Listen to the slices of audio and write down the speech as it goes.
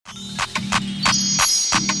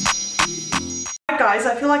guys,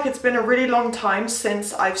 I feel like it's been a really long time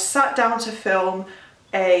since I've sat down to film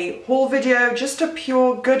a haul video, just a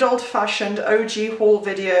pure good old-fashioned OG haul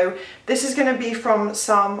video. This is going to be from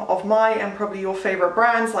some of my and probably your favorite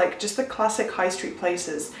brands, like just the classic high street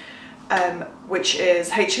places, which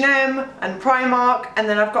is H&M and Primark, and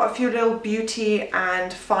then I've got a few little beauty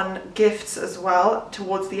and fun gifts as well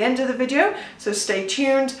towards the end of the video, so stay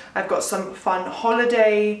tuned. I've got some fun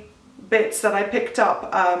holiday bits that I picked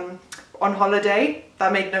up on holiday.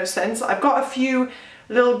 That made no sense. I've got a few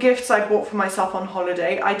little gifts I bought for myself on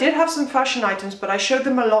holiday. I did have some fashion items, but I showed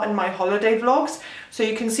them a lot in my holiday vlogs, so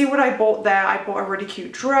you can see what I bought there. I bought a really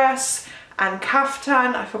cute dress and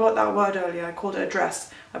kaftan. I forgot that word earlier, I called it a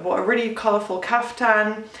dress. I bought a really colourful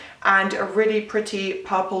kaftan and a really pretty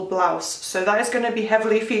purple blouse. So that is going to be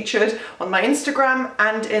heavily featured on my Instagram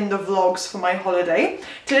and in the vlogs for my holiday.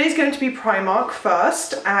 Today's going to be Primark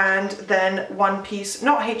first, and then one piece,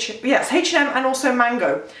 H&M and also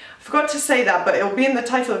Mango. I forgot to say that, but it'll be in the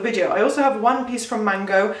title of the video. I also have one piece from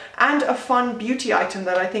Mango and a fun beauty item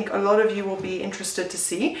that I think a lot of you will be interested to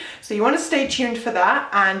see. So you want to stay tuned for that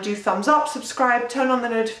and do thumbs up, subscribe, turn on the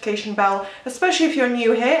notification bell, especially if you're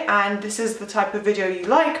new here and this is the type of video you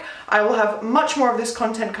like. I will have much more of this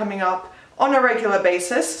content coming up on a regular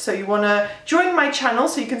basis, so you want to join my channel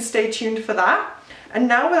so you can stay tuned for that. And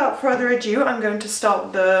now, without further ado, I'm going to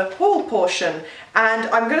start the haul portion. And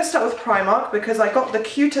I'm going to start with Primark because I got the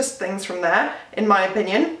cutest things from there, in my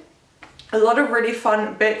opinion. A lot of really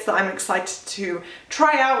fun bits that I'm excited to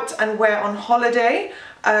try out and wear on holiday.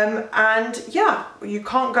 And yeah, you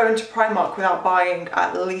can't go into Primark without buying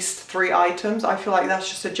at least 3 items. I feel like that's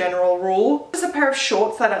just a general rule. This is a pair of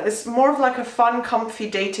shorts that is more of like a fun, comfy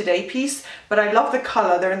day-to-day piece, but I love the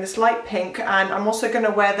colour. They're in this light pink, and I'm also going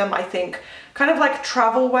to wear them, I think, kind of like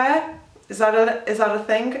travel wear. Is that a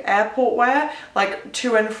thing? Airport wear, like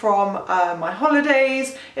to and from my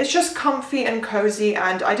holidays. It's just comfy and cozy,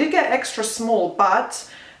 and I did get extra small, but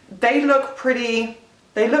they look pretty,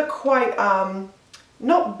 they look quite,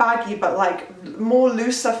 not baggy, but like more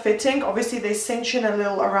looser fitting. Obviously they cinch in a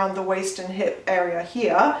little around the waist and hip area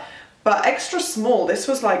here, but extra small. This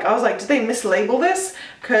was like, I was like, did they mislabel this?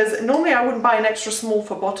 Because normally I wouldn't buy an extra small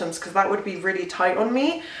for bottoms because that would be really tight on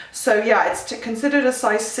me. So yeah, it's considered a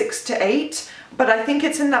size 6 to 8, but I think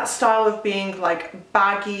it's in that style of being like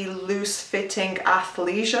baggy, loose fitting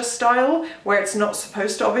athleisure style, where it's not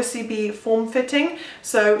supposed to obviously be form fitting.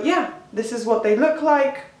 So yeah, this is what they look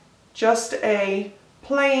like. Just a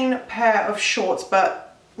plain pair of shorts,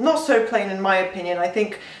 but not so plain in my opinion. I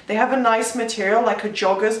think they have a nice material, like a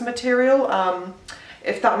jogger's material,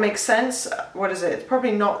 if that makes sense. What is it? It's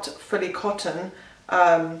probably not fully cotton.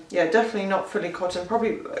 Yeah, definitely not fully cotton,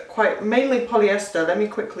 probably mainly polyester. Let me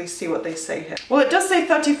quickly see what they say here. Well, it does say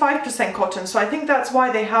 35% cotton, so I think that's why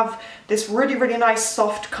they have this really, really nice,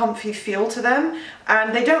 soft, comfy feel to them.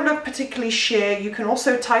 And they don't look particularly sheer. You can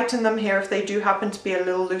also tighten them here if they do happen to be a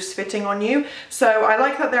little loose fitting on you. So I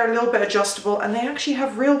like that they're a little bit adjustable, and they actually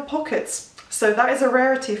have real pockets. So that is a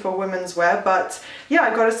rarity for women's wear, but yeah,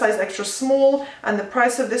 I got a size extra small, and the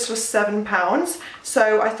price of this was £7.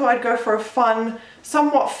 So I thought I'd go for a fun,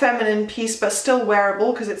 somewhat feminine piece, but still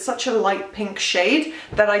wearable, because it's such a light pink shade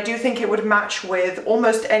that I do think it would match with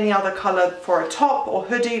almost any other color for a top or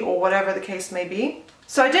hoodie or whatever the case may be.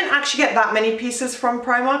 So I didn't actually get that many pieces from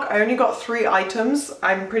Primark. I only got 3 items.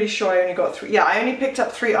 I'm pretty sure I only got 3. Yeah, I only picked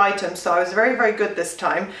up 3 items, so I was very, very good this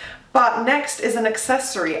time. But next is an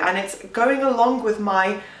accessory, and it's going along with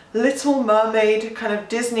my Little Mermaid kind of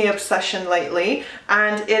Disney obsession lately,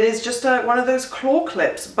 and it is just one of those claw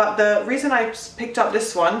clips. But the reason I picked up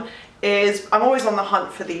this one is I'm always on the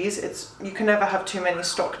hunt for these. You can never have too many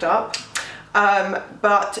stocked up.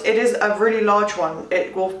 But it is a really large one.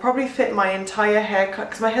 It will probably fit my entire haircut,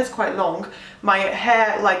 because my hair's quite long. My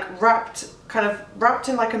hair like wrapped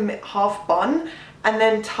in like a half bun, and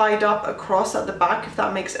then tied up across at the back, if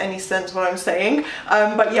that makes any sense what I'm saying.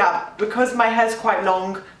 But yeah, because my hair's quite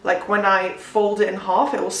long, like when I fold it in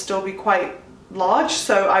half, it will still be quite large.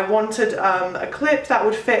 So I wanted a clip that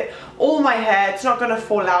would fit all my hair. It's not gonna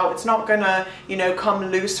fall out, it's not gonna, you know,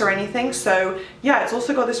 come loose or anything. So yeah, it's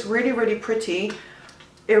also got this really, really pretty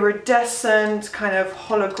iridescent kind of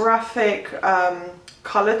holographic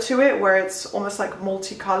color to it, where it's almost like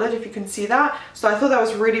multicolored, if you can see that. So I thought that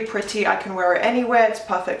was really pretty. I can wear it anywhere. It's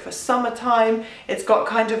perfect for summertime. It's got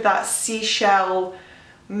kind of that seashell,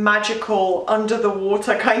 magical, under the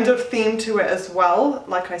water kind of theme to it as well.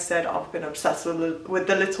 Like I said, I've been obsessed with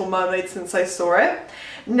the Little Mermaid since I saw it.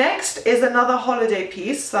 Next is another holiday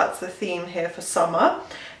piece. That's the theme here for summer.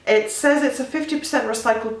 It says it's a 50%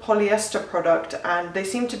 recycled polyester product, and they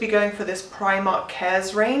seem to be going for this Primark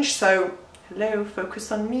Cares range. So Hello,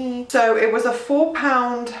 focus on me. So it was a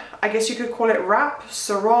 £4, I guess you could call it wrap,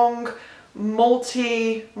 sarong,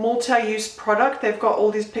 multi-use product. They've got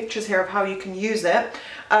all these pictures here of how you can use it.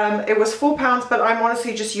 It was £4, but I'm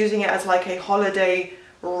honestly just using it as like a holiday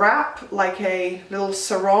wrap, like a little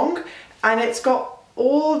sarong, and it's got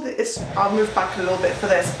all this. I'll move back a little bit for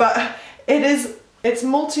this, but it's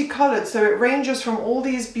multicolored, so it ranges from all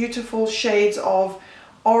these beautiful shades of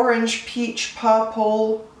orange, peach,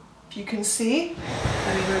 purple, if you can see.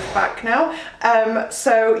 Let me move back now.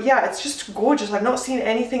 So yeah, it's just gorgeous. I've not seen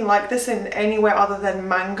anything like this in anywhere other than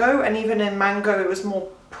Mango, and even in Mango it was more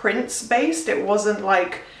prints based. It wasn't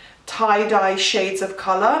like tie-dye shades of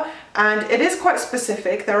color, and it is quite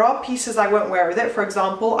specific. There are pieces I won't wear with it. For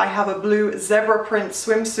example, I have a blue zebra print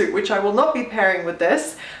swimsuit which I will not be pairing with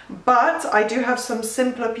this, but I do have some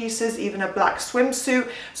simpler pieces, even a black swimsuit,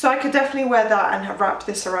 so I could definitely wear that and wrap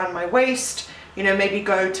this around my waist, you know, maybe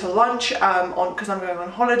go to lunch because I'm going on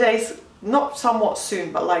holidays, not somewhat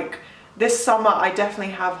soon, but like this summer I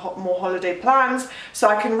definitely have more holiday plans, so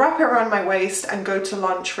I can wrap it around my waist and go to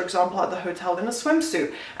lunch, for example, at the hotel in a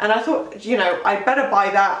swimsuit. And I thought, you know, I better buy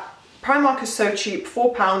that. Primark is so cheap,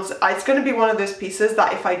 £4. It's going to be one of those pieces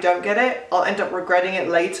that if I don't get it, I'll end up regretting it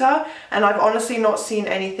later. And I've honestly not seen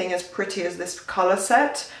anything as pretty as this colour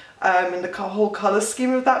set and the whole colour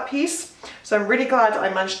scheme of that piece. So I'm really glad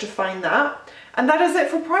I managed to find that. And that is it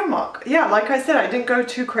for Primark. Yeah, like I said, I didn't go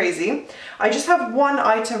too crazy. I just have one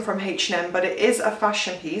item from H&M, but it is a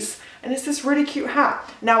fashion piece, and it's this really cute hat.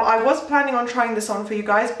 Now, I was planning on trying this on for you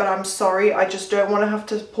guys, but I'm sorry, I just don't want to have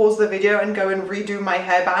to pause the video and go and redo my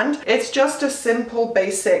hairband. It's just a simple,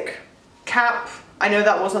 basic cap. I know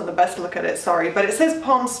that wasn't the best look at it, sorry, but it says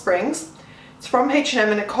Palm Springs. It's from H&M,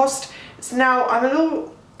 and it cost, now I'm a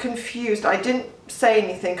little confused. I didn't say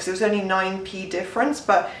anything because it was only 9p difference,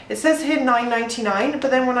 but it says here £9.99,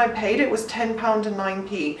 but then when I paid it was £10 and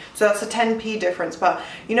 9p, so that's a 10p difference. But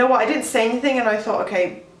you know what, I didn't say anything, and I thought,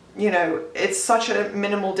 okay, you know, it's such a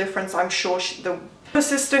minimal difference, I'm sure the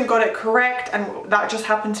assistant got it correct, and that just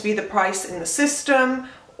happened to be the price in the system,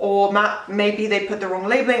 or maybe they put the wrong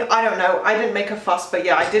labeling, I don't know. I didn't make a fuss, but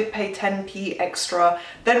yeah, I did pay 10p extra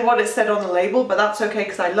than what it said on the label, but that's okay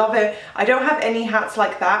because I love it. I don't have any hats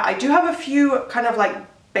like that. I do have a few kind of like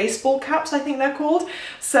baseball caps, I think they're called.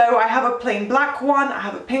 So I have a plain black one, I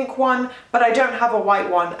have a pink one, but I don't have a white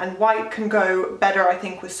one, and white can go better, I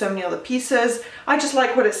think, with so many other pieces. I just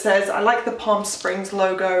like what it says. I like the Palm Springs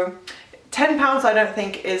logo. £10 I don't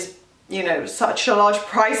think is, you know, such a large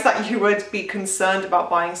price that you would be concerned about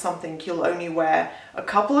buying something you'll only wear a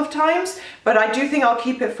couple of times, but I do think I'll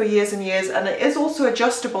keep it for years and years. And it is also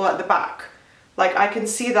adjustable at the back. Like, I can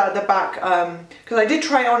see that at the back, because I did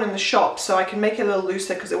try it on in the shop, so I can make it a little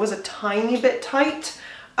looser because it was a tiny bit tight,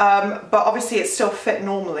 but obviously it still fit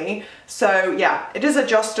normally. So yeah, it is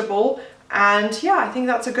adjustable, and yeah, I think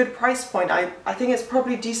that's a good price point. I think it's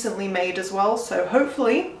probably decently made as well, so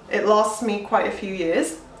hopefully it lasts me quite a few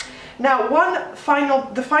years. Now,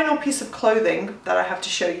 the final piece of clothing that I have to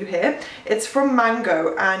show you here, it's from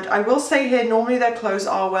Mango, and I will say here, normally their clothes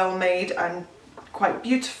are well made and quite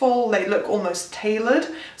beautiful. They look almost tailored,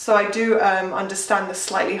 so I do understand the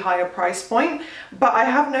slightly higher price point. But I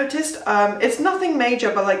have noticed, it's nothing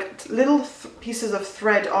major, but like little pieces of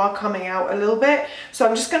thread are coming out a little bit, so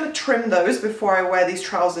I'm just going to trim those before I wear these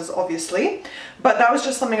trousers, obviously. But that was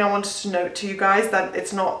just something I wanted to note to you guys, that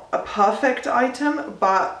it's not a perfect item,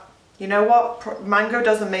 but you know what, Mango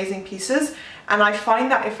does amazing pieces, and I find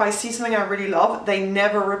that if I see something I really love, they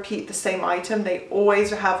never repeat the same item. They always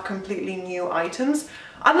have completely new items,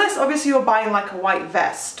 unless obviously you're buying like a white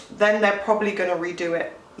vest, then they're probably going to redo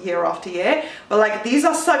it year after year. But like, these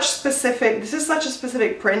are such specific, this is such a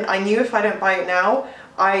specific print, I knew if I don't buy it now,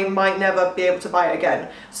 I might never be able to buy it again.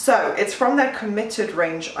 So it's from their Committed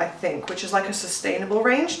range, I think, which is like a sustainable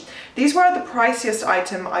range. These were the priciest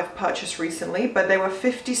item I've purchased recently, but they were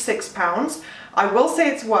 £56. I will say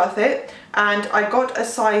it's worth it, and I got a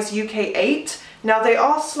size UK 8. Now they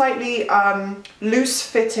are slightly loose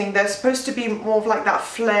fitting. They're supposed to be more of like that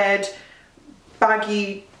flared,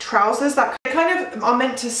 baggy trousers that kind of are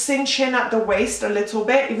meant to cinch in at the waist a little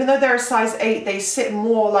bit. Even though they're a size 8, they sit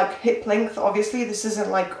more like hip length. Obviously this isn't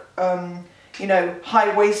like you know,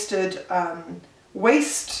 high-waisted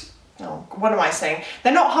waist. Oh, what am I saying?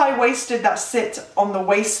 They're not high-waisted that sit on the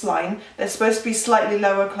waistline. They're supposed to be slightly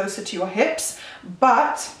lower, closer to your hips,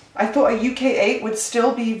 but I thought a UK 8 would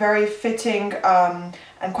still be very fitting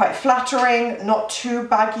and quite flattering, not too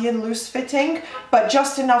baggy and loose fitting, but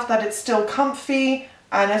just enough that it's still comfy,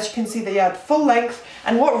 And as you can see, they had full length.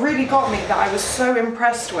 And what really got me, that I was so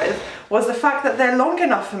impressed with, was the fact that they're long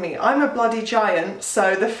enough for me. I'm a bloody giant,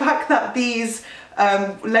 so the fact that these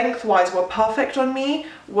lengthwise were perfect on me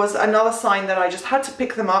was another sign that I just had to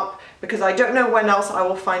pick them up, because I don't know when else I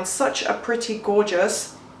will find such a pretty,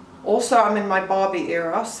 gorgeous. Also, I'm in my Barbie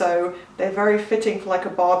era, so they're very fitting for like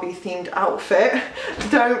a Barbie themed outfit.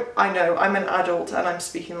 I know, I'm an adult and I'm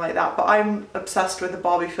speaking like that, but I'm obsessed with the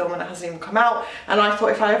Barbie film and it hasn't even come out. And I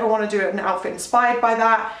thought if I ever want to do an outfit inspired by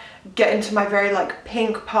that, get into my very like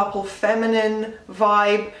pink, purple, feminine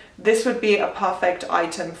vibe, this would be a perfect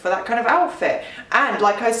item for that kind of outfit. And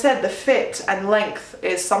like I said, the fit and length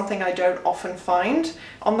is something I don't often find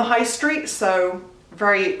on the high street, so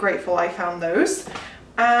very grateful I found those.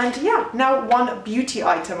 And yeah, now one beauty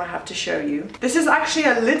item I have to show you. This is actually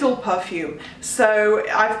a Lidl perfume. So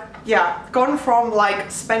I've gone from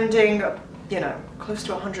like spending, you know, close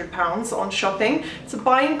to £100 on shopping to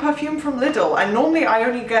buying perfume from Lidl. And normally I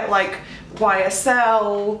only get like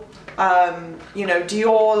YSL, you know,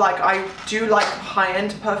 Dior. Like I do like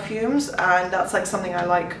high-end perfumes, and that's like something I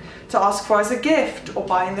like to ask for as a gift or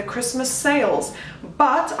buy in the Christmas sales.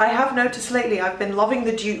 But I have noticed lately I've been loving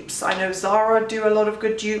the dupes. I know Zara do a lot of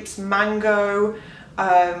good dupes, Mango,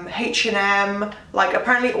 H&M, like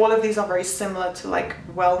apparently all of these are very similar to like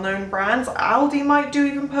well-known brands. Aldi might do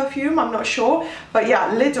even perfume, I'm not sure. But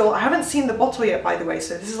yeah, Lidl, I haven't seen the bottle yet, by the way,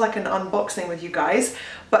 so this is like an unboxing with you guys.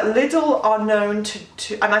 But Lidl are known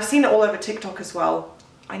to and I've seen it all over TikTok as well.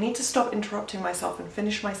 I need to stop interrupting myself and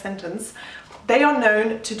finish my sentence. They are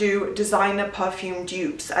known to do designer perfume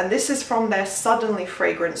dupes, and this is from their Suddenly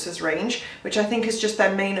fragrances range, which I think is just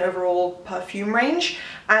their main overall perfume range.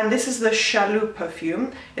 And this is the Chalou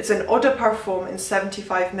perfume. It's an eau de parfum in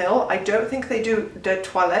 75ml. I don't think they do de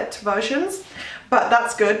toilette versions, but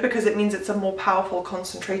that's good because it means it's a more powerful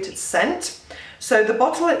concentrated scent. So the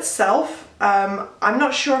bottle itself, I'm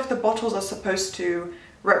not sure if the bottles are supposed to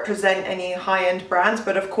represent any high-end brands,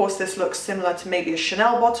 but of course this looks similar to maybe a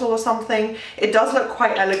Chanel bottle or something. It does look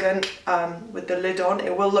quite elegant with the lid on.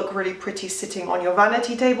 It will look really pretty sitting on your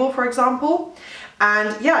vanity table, for example.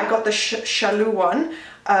 And yeah, I got the Chalou one.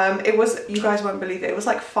 It was, you guys won't believe it was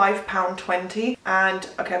like £5.20. And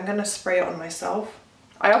okay, I'm gonna spray it on myself.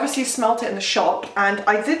 I obviously smelt it in the shop, and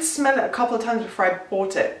I did smell it a couple of times before I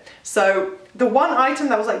bought it. So the one item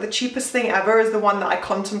that was like the cheapest thing ever is the one that I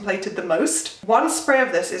contemplated the most. One spray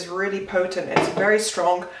of this is really potent, it's very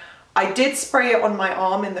strong. I did spray it on my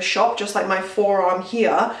arm in the shop, just like my forearm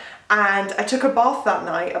here, and I took a bath that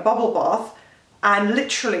night, a bubble bath, and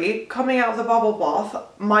literally coming out of the bubble bath,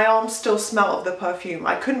 my arm still smelled of the perfume.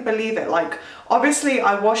 I couldn't believe it. Like, obviously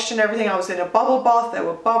I washed and everything, I was in a bubble bath, there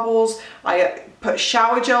were bubbles, I put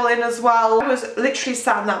shower gel in as well. I was literally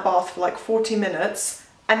sat in that bath for like 40 minutes,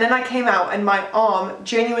 and then I came out and my arm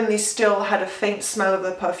genuinely still had a faint smell of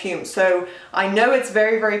the perfume. So I know it's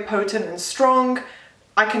very, very potent and strong.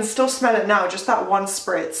 I can still smell it now, just that one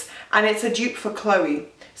spritz, and it's a dupe for Chloe.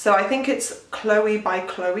 So I think it's Chloe by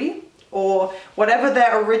Chloe, or whatever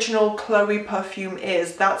their original Chloe perfume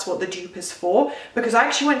is, that's what the dupe is for. Because I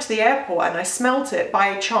actually went to the airport and I smelt it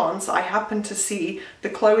by chance. I happened to see the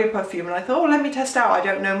Chloe perfume and I thought, oh, let me test out. I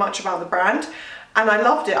don't know much about the brand. And I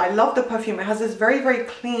loved it. I love the perfume. It has this very, very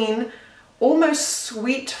clean, almost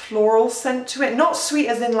sweet floral scent to it. Not sweet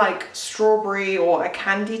as in like strawberry or a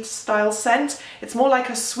candy style scent. It's more like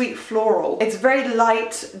a sweet floral. It's very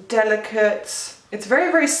light, delicate. It's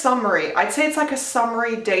very, very summery. I'd say it's like a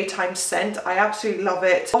summery daytime scent. I absolutely love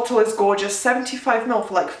it. The bottle is gorgeous. 75ml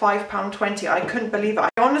for like £5.20. I couldn't believe it. I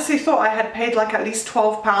honestly thought I had paid like at least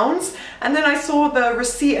 £12, and then I saw the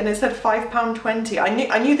receipt and it said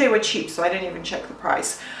 £5.20. I knew they were cheap, so I didn't even check the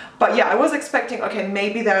price. But yeah, I was expecting, okay,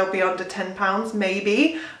 maybe they'll be under £10,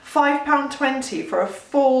 maybe. £5.20 for a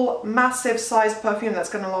full, massive size perfume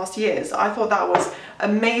that's gonna last years. I thought that was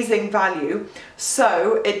amazing value.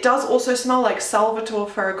 So it does also smell like Salvatore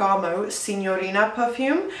Ferragamo Signorina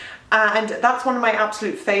perfume, and that's one of my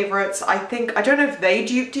absolute favorites. I don't know if they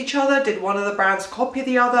duped each other. Did one of the brands copy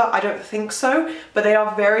the other? I don't think so, but they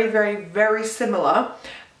are very, very, very similar.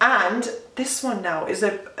 And this one now is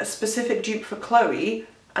a specific dupe for Chloe,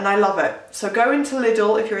 and I love it. So go into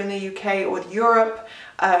Lidl if you're in the UK or Europe,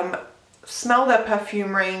 smell their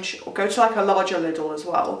perfume range, or go to like a larger Lidl as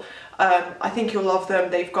well. I think you'll love them.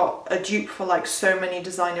 They've got a dupe for like so many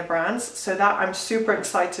designer brands, so that I'm super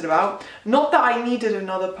excited about. Not that I needed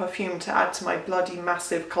another perfume to add to my bloody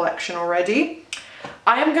massive collection already.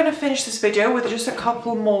 I am going to finish this video with just a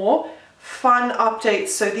couple more fun updates.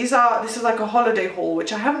 So this is like a holiday haul,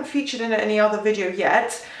 which I haven't featured in any other video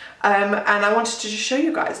yet. and I wanted to just show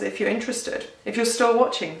you guys if you're interested. If you're still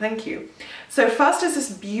watching, thank you. So first is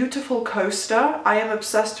this beautiful coaster. I am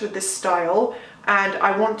obsessed with this style, and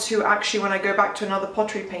I want to actually, when I go back to another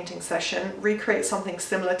pottery painting session, recreate something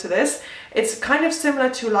similar to this. It's kind of similar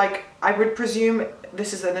to, like, I would presume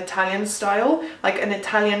this is an Italian style, like an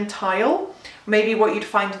Italian tile. Maybe what you'd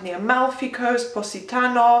find in the Amalfi Coast,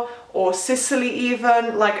 Positano, or Sicily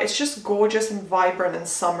even. Like, it's just gorgeous and vibrant and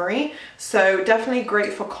summery. So definitely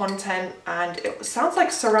great for content, and it sounds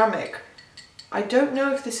like ceramic. I don't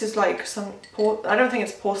know if this is like I don't think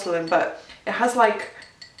it's porcelain, but it has like,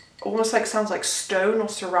 almost like, sounds like stone or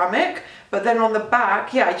ceramic. But then on the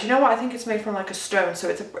back, yeah, do you know what? I think it's made from like a stone. So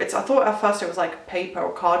it's I thought at first it was like paper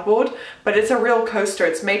or cardboard, but it's a real coaster.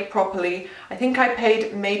 It's made properly. I think I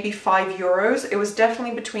paid maybe €5. It was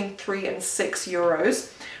definitely between 3 and 6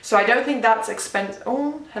 euros. So I don't think that's expensive.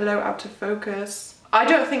 Oh, hello, out of focus. I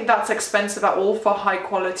don't think that's expensive at all for high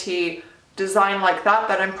quality design like that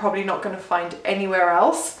I'm probably not going to find anywhere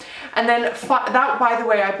else. And then that, by the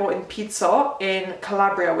way, I bought in Pizzo in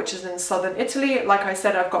Calabria, which is in southern Italy. Like I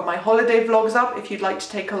said, I've got my holiday vlogs up if you'd like to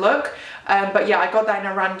take a look. But yeah, I got that in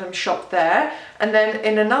a random shop there. And then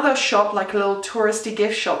in another shop, like a little touristy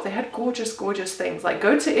gift shop, they had gorgeous, gorgeous things. Like,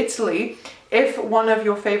 go to Italy if one of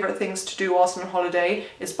your favorite things to do whilst on holiday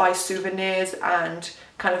is buy souvenirs and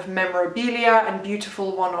kind of memorabilia and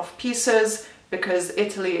beautiful one-off pieces, because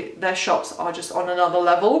Italy, their shops are just on another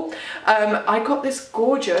level. I got this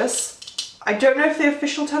gorgeous, I don't know if the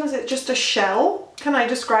official term is it just a shell? Can I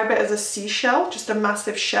describe it as a seashell? Just a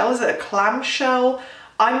massive shell? Is it a clam shell?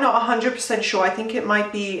 I'm not 100% sure. I think it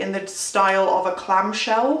might be in the style of a clam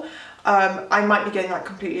shell. I might be getting that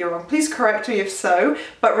completely wrong. Please correct me if so,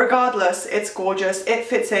 but regardless, it's gorgeous. It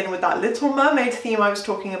fits in with that Little Mermaid theme I was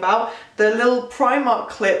talking about. The little Primark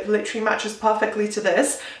clip literally matches perfectly to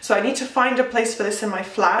this. So I need to find a place for this in my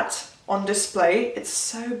flat on display. It's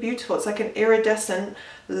so beautiful. It's like an iridescent,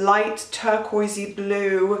 light turquoisey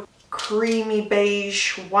blue, creamy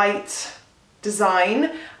beige, white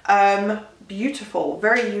design. Beautiful,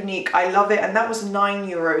 very unique. I love it. And that was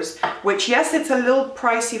 €9, which, yes, it's a little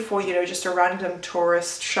pricey for, you know, just a random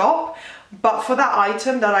tourist shop, but for that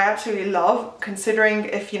item that I absolutely love, considering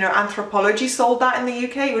if, you know, Anthropology sold that in the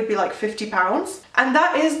UK, it would be like £50. And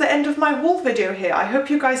that is the end of my haul video here. I hope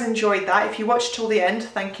you guys enjoyed that. If you watched till the end,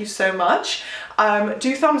 thank you so much.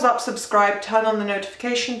 Do thumbs up, subscribe, turn on the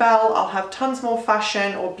notification bell. I'll have tons more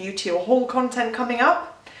fashion or beauty or haul content coming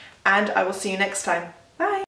up, and I will see you next time. Bye.